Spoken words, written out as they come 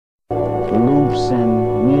loops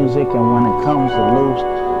in music, and when it comes to loops,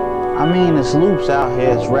 I mean, it's loops out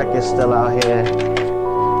here, it's records still out here.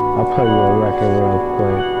 I'll play you a record real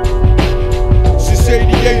quick. Since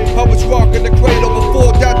 '88, I was rocking the cradle.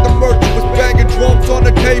 Before that, the merchant was banging drums on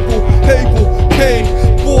the table. Abel came,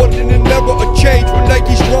 born in an era of change. When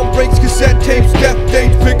Nike's drum breaks, cassette tapes, death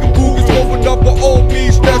dates, picking boogers, going up by all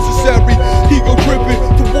means necessary. Ego tripping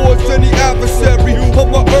towards any adversary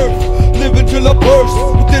on my earth, living till I burst.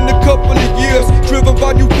 Within a couple of years, driven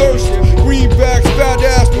by new thirst. Greenbacks, fat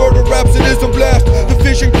ass, murder rhapsodism blast. The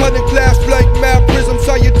vision cutting glass, blank map, prism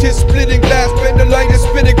scientists splitting glass, bend the light and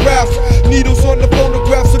spinning graphs. Needles on the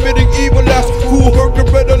phonograph, submitting evil laughs. Cool hurt the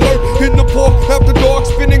red alert in the park after dark,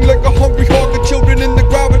 spinning like a hungry hawk. The children in the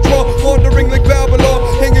gravitron, wandering like Babylon,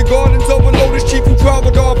 hanging gardens overloaded, chief who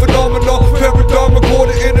traveled on phenomenon. Paradigm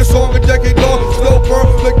recorded in a song a decade long, slow burn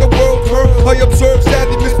like the world heard. I observe,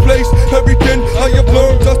 sadly misplaced everything I have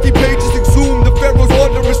learned. Dusty pages exhumed the pharaoh's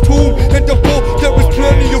wondrous tomb, and the full there was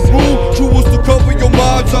plenty of room. Jewels to cover your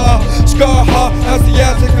mind's eye, sky high as the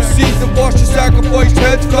Aztec received and washed the sacrifice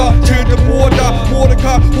heads fly. Cheer the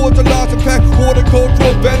Mordecai, mortalized and packed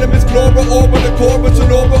horticultural venomous flora, orbit the chorus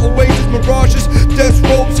and orbit oasis mirages, death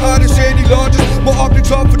ropes, hiding shady lodges. My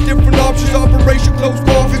optics are for different options, operation close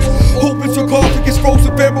coffins, open sarcophagus,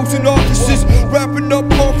 frozen pharaohs in offices, wrapping up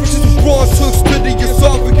conferences with bronze hooks to the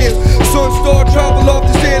esophagus. Sun star travel off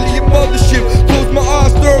this alien mothership. Close my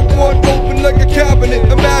eyes, third one open like a cabinet.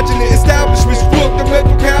 Imagine it, establishments, book the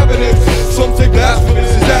mental cabinets. Some say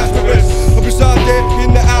blasphemous, disastrous. I'm beside there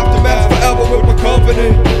in the aftermath, forever with my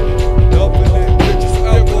covenant.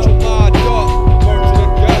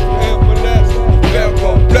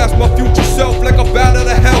 Blast my future self like a battle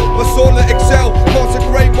to hell. My soul to excel,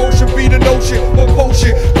 consecrate motion, be the notion. My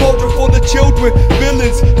potion, cauldron for the children.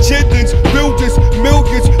 Villains, chitlins, buildings,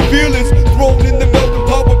 millions, feelings. Thrown in the melting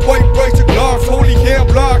pot with white rice and glass. Holy hand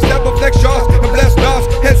blocks, that reflect shots and blessed knives.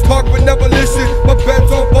 Heads talk but never listen. My bed's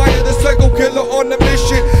on fire, the psycho killer on a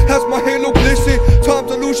mission. Has my halo glisten, time's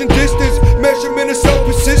illusion distance. Measurement of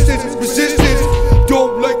self-persistence, resistance.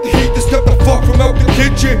 Don't like the heat, to step the fuck from out the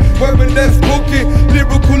kitchen. Wearing less cooking,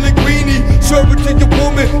 lyrical linguini. Serve it to your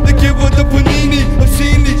woman, they give her the panini.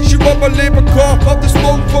 Obscenely, she rub my labor car off the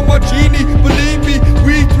smoke from my genie. Believe me,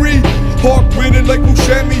 we three, heart grinning like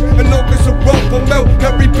Buscemi. And locusts are rough, I'm out,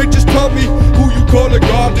 every picture's tummy. Who you call a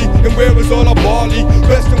godly, and where is all our barley?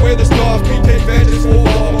 Resting where the stars be, take vengeance for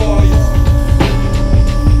our body.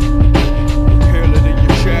 Inhale it in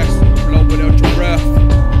your chest, blow it out your breath.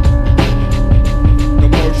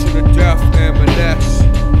 Death, M&S.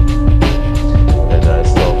 And I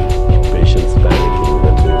saw patients panicking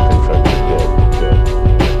when they confronted death.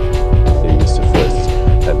 They used to first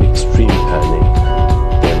have extreme panic,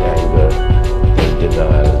 then anger, then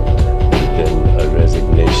denial, and then a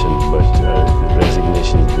resignation. But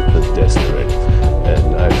resignation was desperate,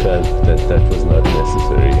 and I felt that that was not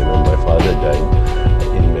necessary. You know, my father died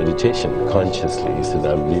in meditation, consciously. He said,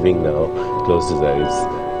 "I'm leaving now," closed his eyes,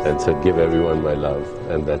 and said, "Give everyone my love,"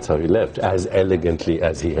 and that's how he left, as elegantly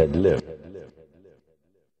as he had lived.